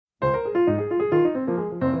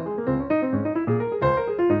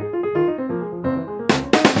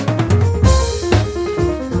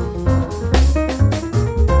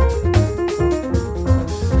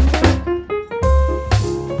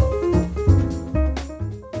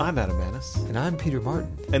I'm Adam Manis. And I'm Peter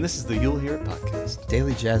Martin. And this is the You'll Hear It podcast.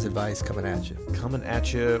 Daily jazz advice coming at you. Coming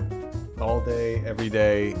at you all day, every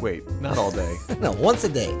day. Wait, not all day. No, once a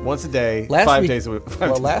day. Once a day, Last 5 week, days a week.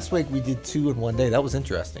 Last week we did 2 in one day. That was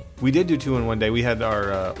interesting. We did do 2 in one day. We had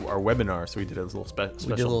our webinar, so we did a little special.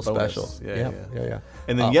 We did a little bonus. special. Yeah.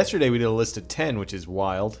 And then yesterday we did a list of 10, which is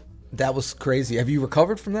wild. That was crazy. Have you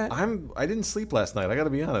recovered from that? I didn't sleep last night. I got to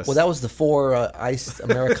be honest. Well, that was the 4 iced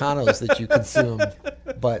Americanos that you consumed.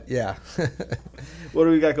 But yeah. What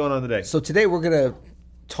do we got going on today? So today we're going to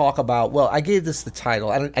talk about, well, I gave this the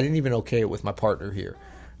title. I didn't even okay it with my partner here,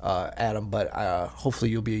 Adam, but hopefully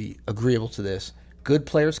you'll be agreeable to this. Good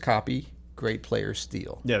players copy, great players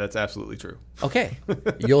steal. Yeah, that's absolutely true. Okay.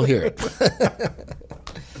 You'll hear it.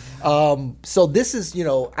 So this is,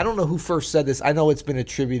 I don't know who first said this. I know it's been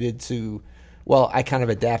attributed to, well, I kind of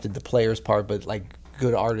adapted the players part, but like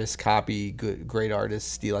good artists copy, great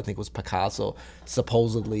artists steal. I think it was Picasso,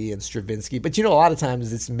 supposedly, and Stravinsky. But a lot of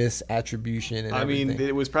times it's misattribution and everything. I mean,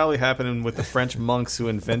 it was probably happening with the French monks who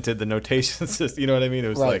invented the notation system. You know what I mean? It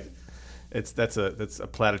was right. That's a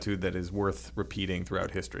platitude that is worth repeating throughout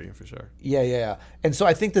history for sure. Yeah. And so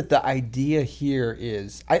I think that the idea here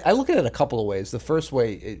is, I look at it a couple of ways. The first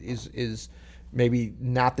way is maybe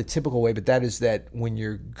not the typical way, but that is that when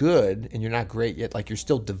you're good and you're not great yet, like you're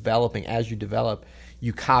still developing. As you develop,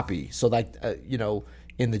 you copy. So like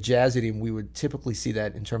in the jazz idiom, we would typically see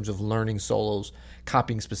that in terms of learning solos,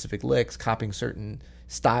 copying specific licks, copying certain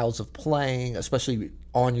styles of playing, especially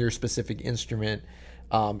on your specific instrument.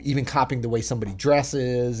 Even copying the way somebody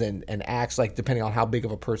dresses and acts, like depending on how big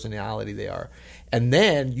of a personality they are. And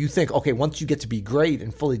then you think, okay, once you get to be great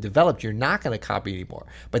and fully developed, you're not going to copy anymore.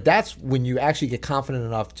 But that's when you actually get confident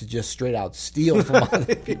enough to just straight out steal from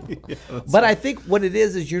other people. Yeah, but I think what it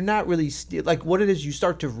is you're not really steal. Like what it is, you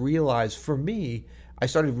start to realize, for me, I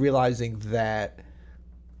started realizing that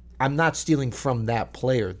I'm not stealing from that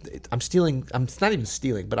player. I'm not even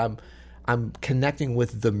stealing, but I'm connecting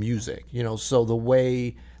with the music, so the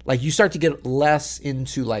way, like, you start to get less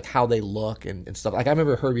into, like, how they look and stuff. Like, I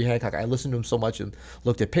remember Herbie Hancock, I listened to him so much and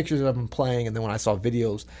looked at pictures of him playing, and then when I saw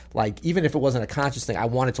videos, like, even if it wasn't a conscious thing, I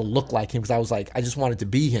wanted to look like him because I was like, I just wanted to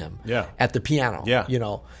be him at the piano,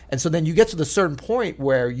 And so then you get to the certain point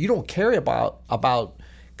where you don't care about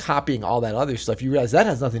copying all that other stuff. You realize that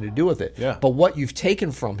has nothing to do with it. Yeah. But what you've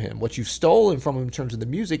taken from him, what you've stolen from him in terms of the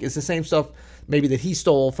music, is the same stuff maybe that he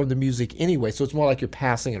stole from the music anyway. So it's more like you're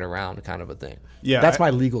passing it around kind of a thing. Yeah. That's my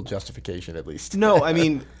legal justification, at least. No, I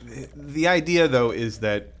mean, the idea, though, is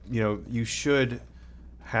that, you should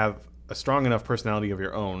have a strong enough personality of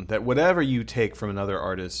your own that whatever you take from another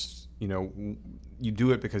artist, you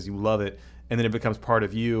do it because you love it. And then it becomes part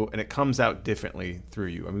of you, and it comes out differently through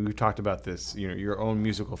you. I mean, we've talked about this. Your own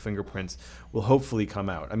musical fingerprints will hopefully come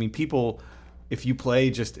out. I mean, people, if you play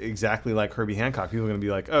just exactly like Herbie Hancock, people are going to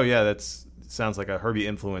be like, "Oh yeah, that sounds like a Herbie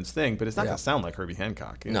influenced thing," but it's not going to sound like Herbie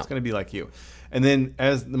Hancock. No. It's going to be like you. And then,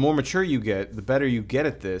 as the more mature you get, the better you get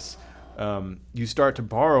at this. You start to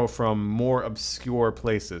borrow from more obscure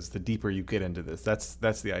places. The deeper you get into this,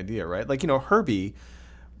 that's the idea, right? Like Herbie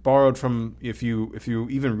borrowed from, if you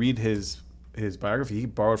even read his biography, he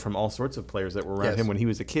borrowed from all sorts of players that were around him when he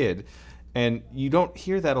was a kid, and you don't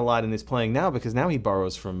hear that a lot in his playing now, because now he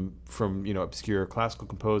borrows from obscure classical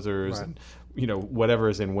composers, right, and whatever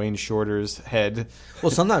is in Wayne Shorter's head.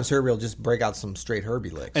 Well, sometimes Herbie will just break out some straight Herbie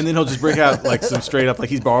licks, and then he'll just break out like some straight up, like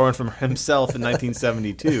he's borrowing from himself in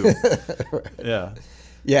 1972. Right.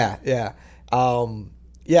 Yeah.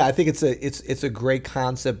 I think it's a great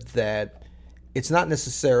concept that it's not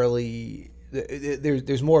necessarily.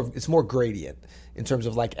 It's more gradient in terms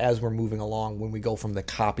of, like, as we're moving along, when we go from the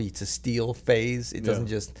copy to steal phase, it doesn't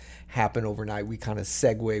just happen overnight. We kind of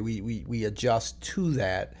segue, we adjust to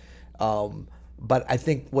that. But I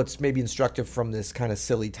think what's maybe instructive from this kind of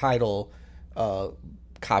silly title,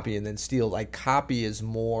 copy and then steal, like, copy is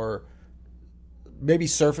more maybe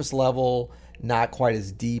surface level, not quite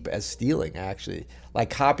as deep as stealing, actually. Like,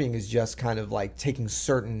 copying is just kind of like taking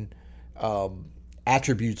certain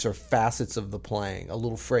attributes or facets of the playing, a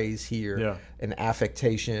little phrase here, an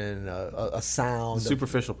affectation, a sound, the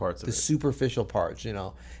superficial parts of it. Superficial parts,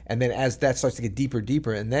 and then as that starts to get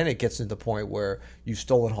deeper, and then it gets to the point where you've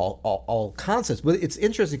stolen all concepts. But it's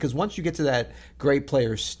interesting because once you get to that great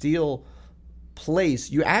player steal place,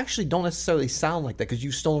 you actually don't necessarily sound like that because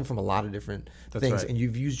you've stolen from a lot of different things, right, and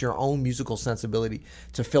you've used your own musical sensibility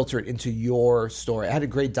to filter it into your story. I had a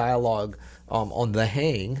great dialogue on The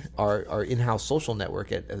Hang, our in-house social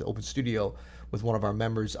network at Open Studio, with one of our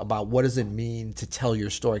members about what does it mean to tell your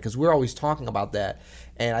story, because we're always talking about that,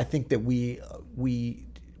 and I think that we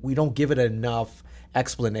don't give it enough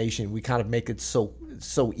explanation. We kind of make it so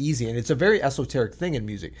easy, and it's a very esoteric thing in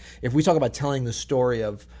music. If we talk about telling the story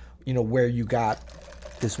of, where you got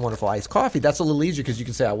this wonderful iced coffee, that's a little easier because you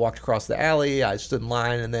can say I walked across the alley, I stood in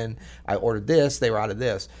line, and then I ordered this, they were out of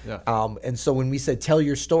this. Yeah. And so when we said tell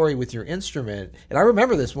your story with your instrument, and I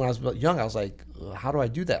remember this when I was young, I was like, how do I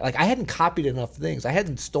do that? Like, I hadn't copied enough things. I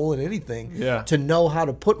hadn't stolen anything to know how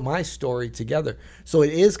to put my story together. So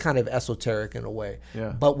it is kind of esoteric in a way. Yeah.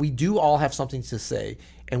 But we do all have something to say.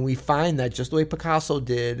 And we find that just the way Picasso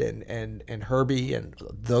did and Herbie and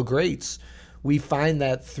the greats, we find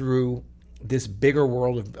that through this bigger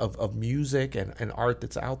world of music and art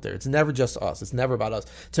that's out there. It's never just us. It's never about us.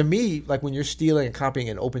 To me, like when you're stealing and copying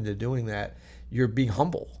and open to doing that, you're being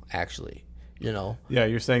humble, actually. Yeah,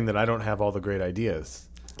 you're saying that I don't have all the great ideas.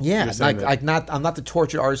 Yeah, I'm not the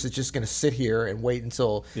tortured artist that's just going to sit here and wait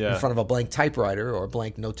until in front of a blank typewriter or a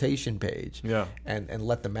blank notation page and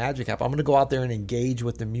let the magic happen. I'm going to go out there and engage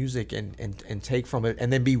with the music and take from it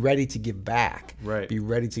and then be ready to give back. Right. Be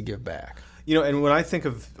ready to give back. And when I think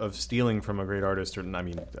of stealing from a great artist,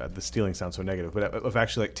 the stealing sounds so negative, but of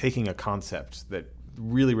actually like taking a concept that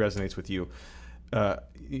really resonates with you,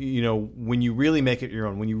 when you really make it your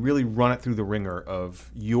own, when you really run it through the ringer of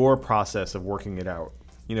your process of working it out,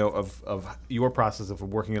 of your process of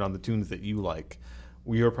working it on the tunes that you like,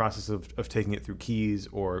 your process of taking it through keys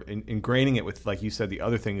or ingraining it with, like you said, the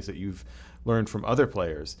other things that you've learned from other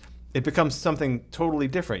players, it becomes something totally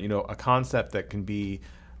different. A concept that can be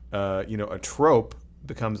a trope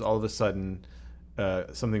becomes all of a sudden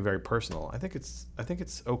something very personal. I think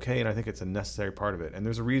it's okay, and I think it's a necessary part of it. And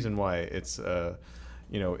there's a reason why it's a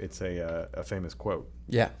famous quote.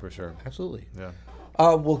 Yeah, for sure. Absolutely. Yeah.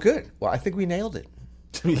 Well, good. Well, I think we nailed it.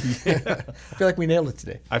 Yeah. I feel like we nailed it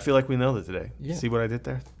today. I feel like we nailed it today. Yeah. See what I did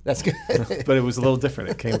there? That's good. But it was a little different.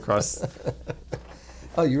 It came across.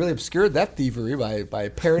 Oh, you really obscured that thievery by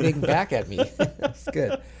parroting back at me. That's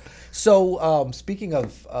good. So, speaking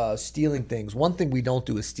of stealing things, one thing we don't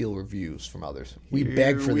do is steal reviews from others. We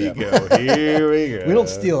beg for them. Here we go. We don't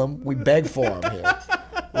steal them. We beg for them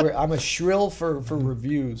here. I'm a shrill for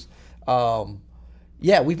reviews.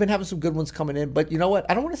 Yeah, we've been having some good ones coming in. But you know what?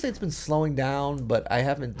 I don't want to say it's been slowing down, but I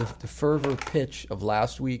haven't. The fervor pitch of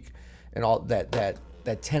last week and all that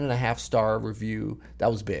 10.5 star review, that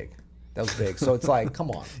was big. That was big. So it's like, come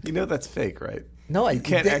on. That's fake, right? No, you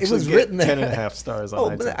can't actually it was get written there. 10.5 stars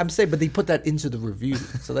on iTunes. But I'm saying, but they put that into the review,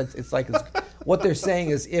 so that's what they're saying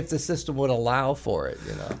is if the system would allow for it,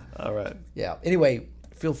 All right. Yeah. Anyway,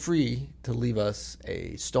 feel free to leave us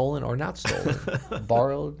a stolen or not stolen,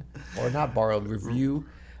 borrowed or not borrowed review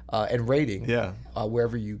and rating. Yeah.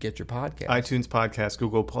 Wherever you get your podcast. iTunes Podcast,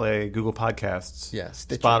 Google Play, Google Podcasts. Yeah.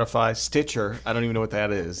 Stitcher. Spotify, Stitcher. I don't even know what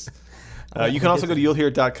that is. You can also go to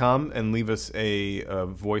you'llhear.com and leave us a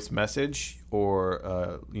voice message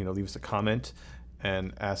or leave us a comment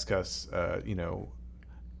and ask us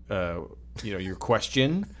your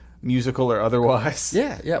question, musical or otherwise.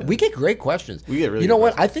 Yeah. We get great questions. We get really. You know good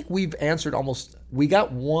what? questions. I think we've answered almost. We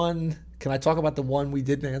got one. Can I talk about the one we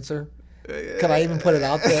didn't answer? Can I even put it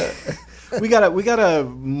out there? we got a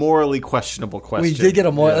morally questionable question. We did get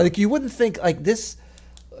a more like you wouldn't think like this.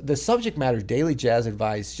 The subject matter, daily jazz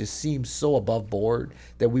advice, just seems so above board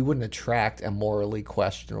that we wouldn't attract a morally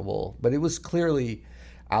questionable. But it was clearly,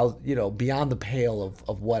 beyond the pale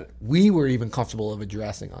of what we were even comfortable of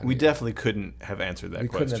addressing on. We definitely couldn't have answered that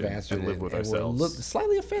question. Couldn't have answered and live with and ourselves. We're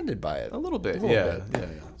slightly offended by it. A little bit. Yeah.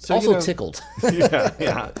 So, also tickled.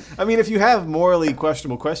 Yeah. I mean, if you have morally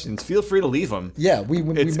questionable questions, feel free to leave them. Yeah, we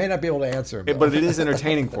may not be able to answer them. But it is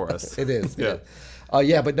entertaining for us. It is. Yeah.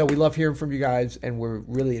 But no, we love hearing from you guys, and we're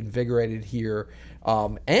really invigorated here.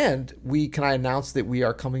 And can I announce that we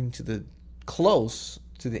are coming close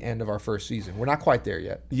to the end of our first season. We're not quite there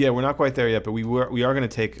yet. Yeah, we're not quite there yet, but we are going to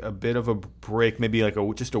take a bit of a break, maybe like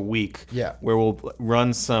just a week. Yeah. Where we'll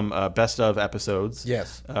run some best of episodes.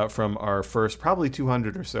 Yes. From our first probably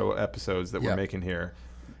 200 or so episodes that we're making here.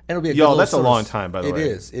 And it'll be a y'all. That's a long time, by the way. It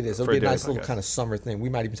is. It'll be a nice little kind of summer thing. We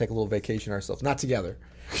might even take a little vacation ourselves, not together,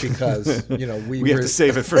 because we have to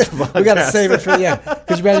save it for the podcast. We got to save it for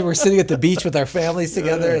Because imagine we're sitting at the beach with our families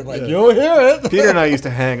together, and you'll hear it. Peter and I used to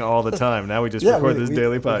hang all the time. Now we just record this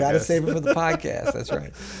daily podcast. We got to save it for the podcast. That's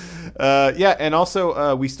right. And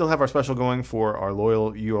also we still have our special going for our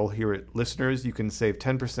loyal You'll Hear It listeners. You can save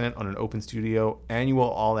 10% on an Open Studio annual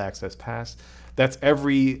all access pass. That's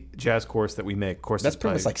every jazz course that we make. Course That's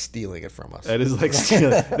pretty much like stealing it from us. That is like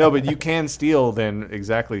stealing. No, but you can steal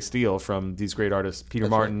from these great artists. Peter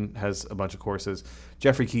Martin has a bunch of courses.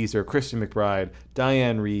 Jeffrey Keyser, Christian McBride,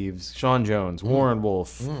 Diane Reeves, Sean Jones, Warren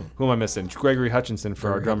Wolf. Who am I missing? Gregory Hutchinson for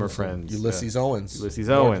our drummer friends. Ulysses Owens. Ulysses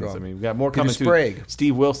Owens. I mean, we've got more coming Sprague. too.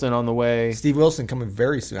 Steve Wilson on the way. Steve Wilson coming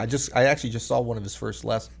very soon. I actually just saw one of his first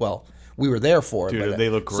lessons. Well, we were there for it. Dude, but they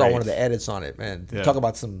look saw great. one of the edits on it, man. Yeah. Talk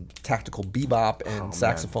about some tactical bebop and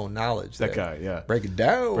saxophone knowledge. That there. guy, yeah. Breaking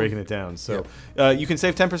it down. So you can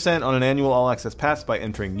save 10% on an annual All Access Pass by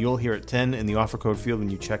entering You'll Hear It 10 in the offer code field when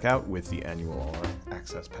you check out with the annual All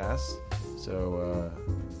Access Pass. So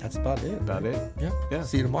that's about it. About it. Yeah. Yeah.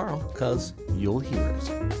 See you tomorrow, cuz you'll hear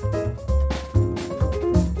it.